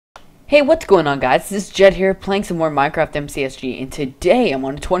Hey, what's going on, guys? This is Jed here, playing some more Minecraft MCSG, and today I'm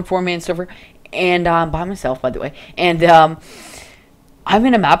on a 24-man server, and I'm by myself, by the way, and I'm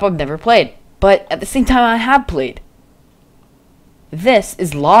in a map I've never played, but at the same time I have played. This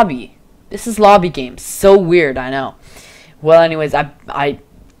is lobby. This is lobby games. So weird, I know. Well, anyways, I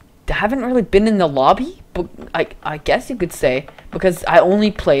haven't really been in the lobby, but I guess you could say, because I only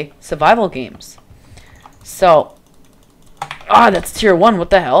play survival games. So, that's tier 1, what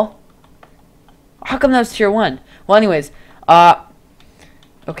the hell? How come that was tier 1? Well, anyways,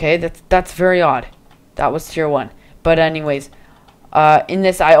 okay, that's very odd. That was tier 1. But anyways, in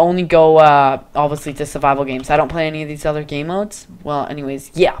this I only go, obviously to survival games. I don't play any of these other game modes. Well, anyways,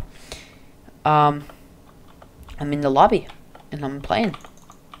 yeah. I'm in the lobby, and I'm playing.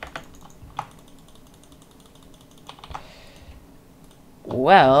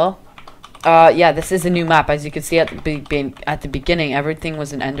 Well, yeah, this is a new map. As you can see at the beginning, everything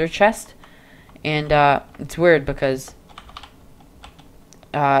was an ender chest. And it's weird because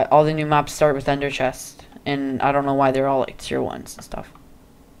all the new maps start with ender chests, and I don't know why they're all like tier 1s and stuff.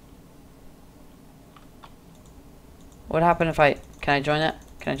 What happened if can I join it?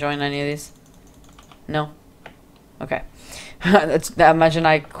 Can I join any of these? No? Okay. Imagine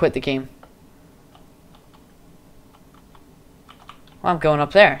I quit the game. Well, I'm going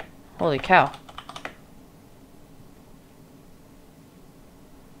up there. Holy cow.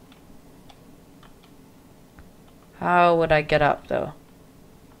 How would I get up, though?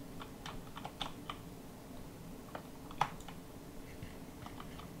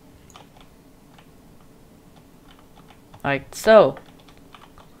 Like so.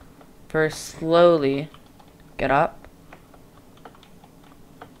 Very slowly get up.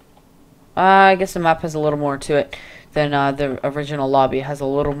 I guess the map has a little more to it than the original lobby. It has a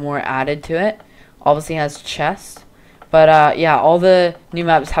little more added to it. Obviously has chests. But, yeah, all the new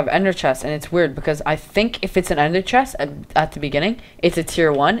maps have ender chests, and it's weird, because I think if it's an ender chest at the beginning, it's a tier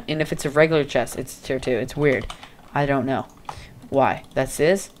 1, and if it's a regular chest, it's tier 2. It's weird. I don't know why that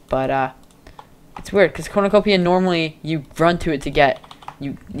is, but, it's weird, because Cornucopia, normally, you run to it to get,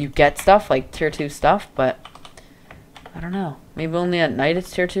 you get stuff, like tier 2 stuff, but, I don't know. Maybe only at night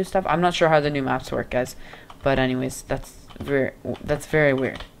it's tier 2 stuff? I'm not sure how the new maps work, guys. But, anyways, that's very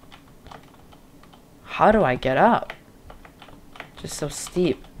weird. How do I get up? Just so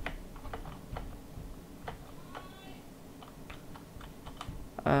steep.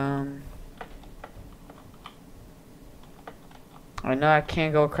 I know I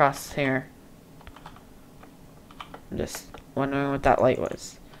can't go across here. I'm just wondering what that light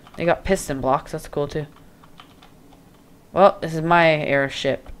was. They got piston blocks, that's cool too. Well, this is my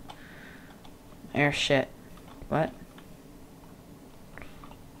airship. Airship. What?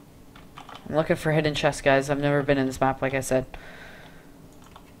 I'm looking for hidden chests, guys. I've never been in this map, like I said.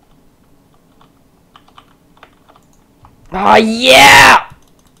 Oh, yeah!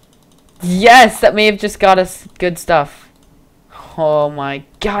 Yes, that may have just got us good stuff. Oh my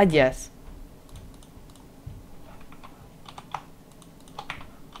god, yes.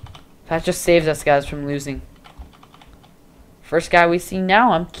 That just saves us, guys, from losing. First guy we see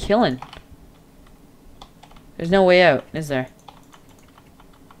now, I'm killing. There's no way out, is there?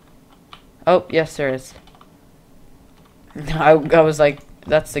 Oh, yes, there is. I was like,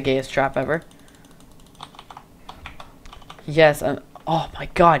 that's the gayest trap ever. Yes, oh my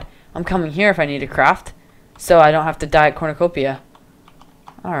god. I'm coming here if I need to craft. So I don't have to die at Cornucopia.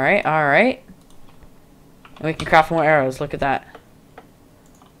 Alright, alright. And we can craft more arrows. Look at that.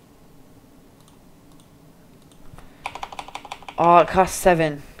 Oh, it costs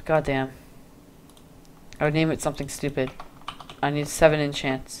 7. God damn. I would name it something stupid. I need 7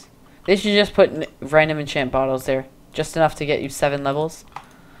 enchants. They should just put random enchant bottles there. Just enough to get you 7 levels.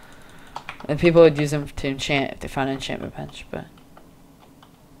 And people would use them to enchant if they found an enchantment bench, but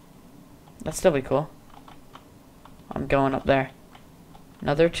that'd still be cool. I'm going up there.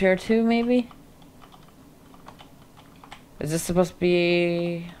 Another tier 2, maybe? Is this supposed to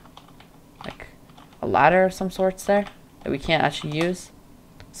be like a ladder of some sorts there that we can't actually use?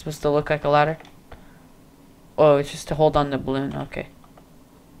 It's supposed to look like a ladder. Oh, it's just to hold on the balloon. Okay.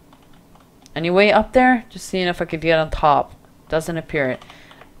 Anyway, up there, just seeing if I could get on top. Doesn't appear it.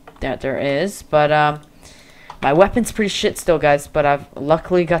 There is, but my weapon's pretty shit still, guys, but I've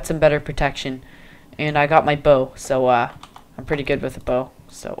luckily got some better protection, and I got my bow, so I'm pretty good with a bow,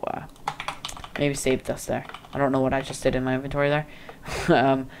 so maybe saved us there. I don't know what I just did in my inventory there.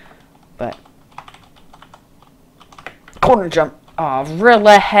 But corner jump. Oh, real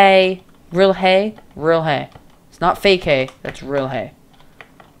hay. Real hay. Real hay. It's not fake hay, that's real hay.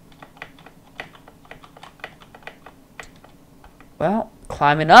 Well,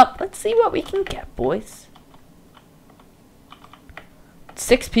 climbing up. Let's see what we can get, boys.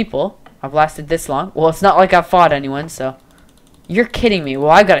 6 people. I've lasted this long. Well, it's not like I've fought anyone, so. You're kidding me. Well,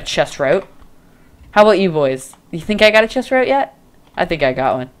 I got a chest route. How about you boys? You think I got a chest route yet? I think I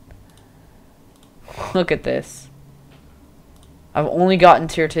got one. Look at this. I've only gotten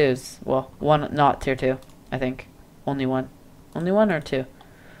tier 2s. Well, one not tier 2, I think. Only one. Only one or 2?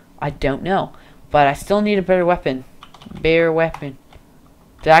 I don't know. But I still need a better weapon. Better weapon.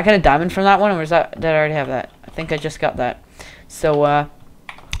 Did I get a diamond from that one, or was that, did I already have that? I think I just got that. So,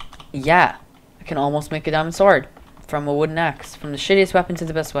 yeah. I can almost make a diamond sword from a wooden axe. From the shittiest weapon to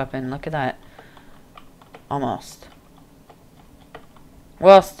the best weapon. Look at that. Almost. What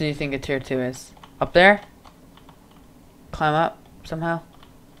else do you think a tier 2 is? Up there? Climb up somehow?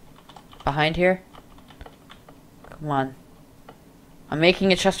 Behind here? Come on. I'm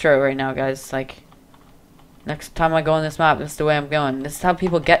making a chest route right now, guys. Like, next time I go on this map, this is the way I'm going. This is how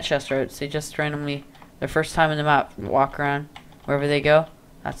people get chest routes. They just randomly, their first time in the map, walk around wherever they go.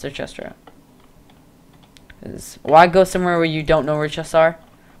 That's their chest route. Why go somewhere where you don't know where chests are?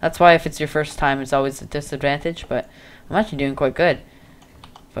 That's why if it's your first time, it's always a disadvantage. But I'm actually doing quite good.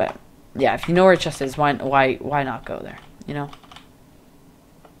 But yeah, if you know where a chest is, why not go there? You know.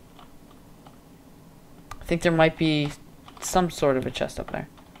 I think there might be some sort of a chest up there.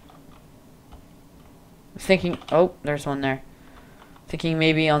 I'm thinking, oh, there's one there. Thinking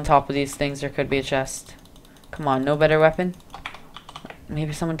maybe on top of these things there could be a chest. Come on, no better weapon?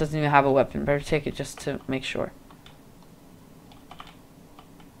 Maybe someone doesn't even have a weapon. Better take it just to make sure.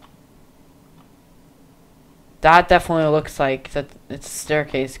 That definitely looks like that it's a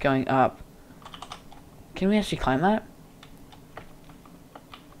staircase going up. Can we actually climb that?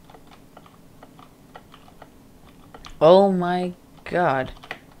 Oh my god.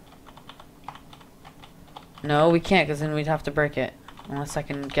 No, we can't, because then we'd have to break it. Unless I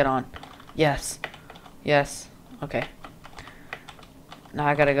can get on. Yes. Yes. Okay. Now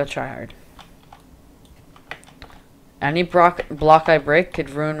I gotta go try hard. Any block I break could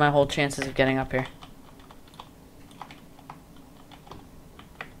ruin my whole chances of getting up here.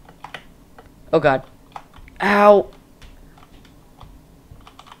 Oh god. Ow!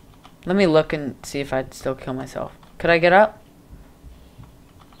 Let me look and see if I'd still kill myself. Could I get up?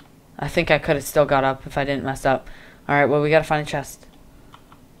 I think I could have still got up if I didn't mess up. Alright, well, we gotta find a chest.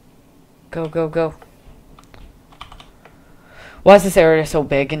 Go, go, go. Why is this area so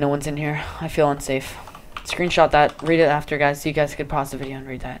big and no one's in here? I feel unsafe. Screenshot that. Read it after, guys, so you guys could pause the video and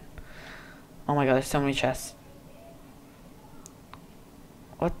read that. Oh my god, there's so many chests.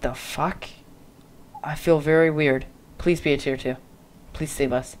 What the fuck? I feel very weird. Please be a tier 2. Please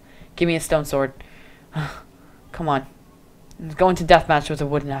save us. Give me a stone sword. Come on. I'm going to deathmatch with a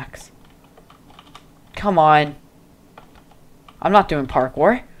wooden axe. Come on. I'm not doing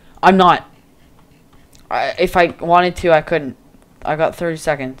parkour. I'm not. If I wanted to, I couldn't. I got 30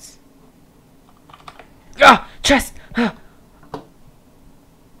 seconds. Ah! Chest! Ah.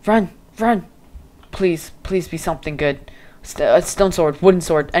 Run! Run! Please. Please be something good. Stone sword. Wooden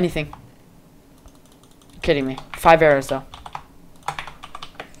sword. Anything. You're kidding me. 5 arrows, though.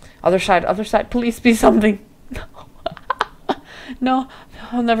 Other side. Other side. Please be something. No.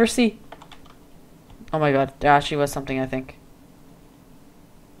 I'll never see. Oh my god. There actually was something, I think.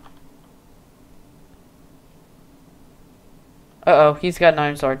 Uh-oh, he's got an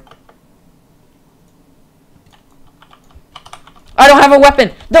iron sword. I don't have a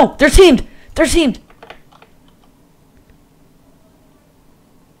weapon! No, they're teamed! They're teamed!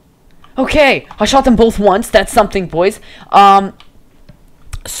 Okay, I shot them both once. That's something, boys. Yeah.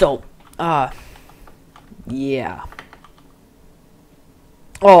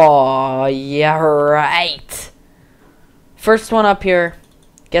 Oh, yeah, right. First one up here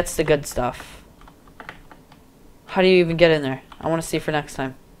gets the good stuff. How do you even get in there? I want to see for next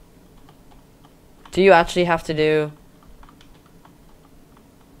time. Do you actually have to do...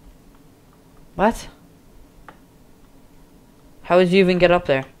 What? How did you even get up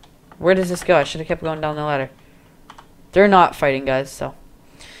there? Where does this go? I should have kept going down the ladder. They're not fighting, guys, so...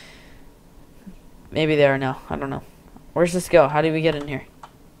 Maybe they are now. I don't know. Where's this go? How do we get in here?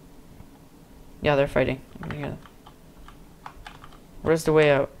 Yeah, they're fighting. I can hear them. Where's the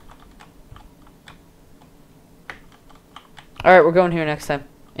way out? Alright, we're going here next time.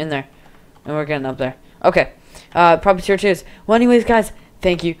 In there. And we're getting up there. Okay. Probably tier 2s. Well, anyways, guys,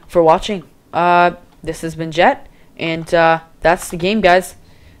 thank you for watching. This has been Jet. And that's the game, guys.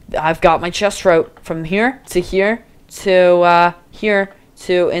 I've got my chest route from here to here to here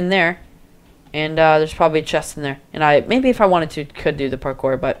to in there. And there's probably a chest in there. And maybe if I wanted to, could do the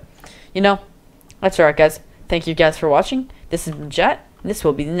parkour. But, you know, that's alright, guys. Thank you guys for watching. This has been Jet. This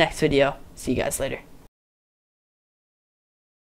will be the next video. See you guys later.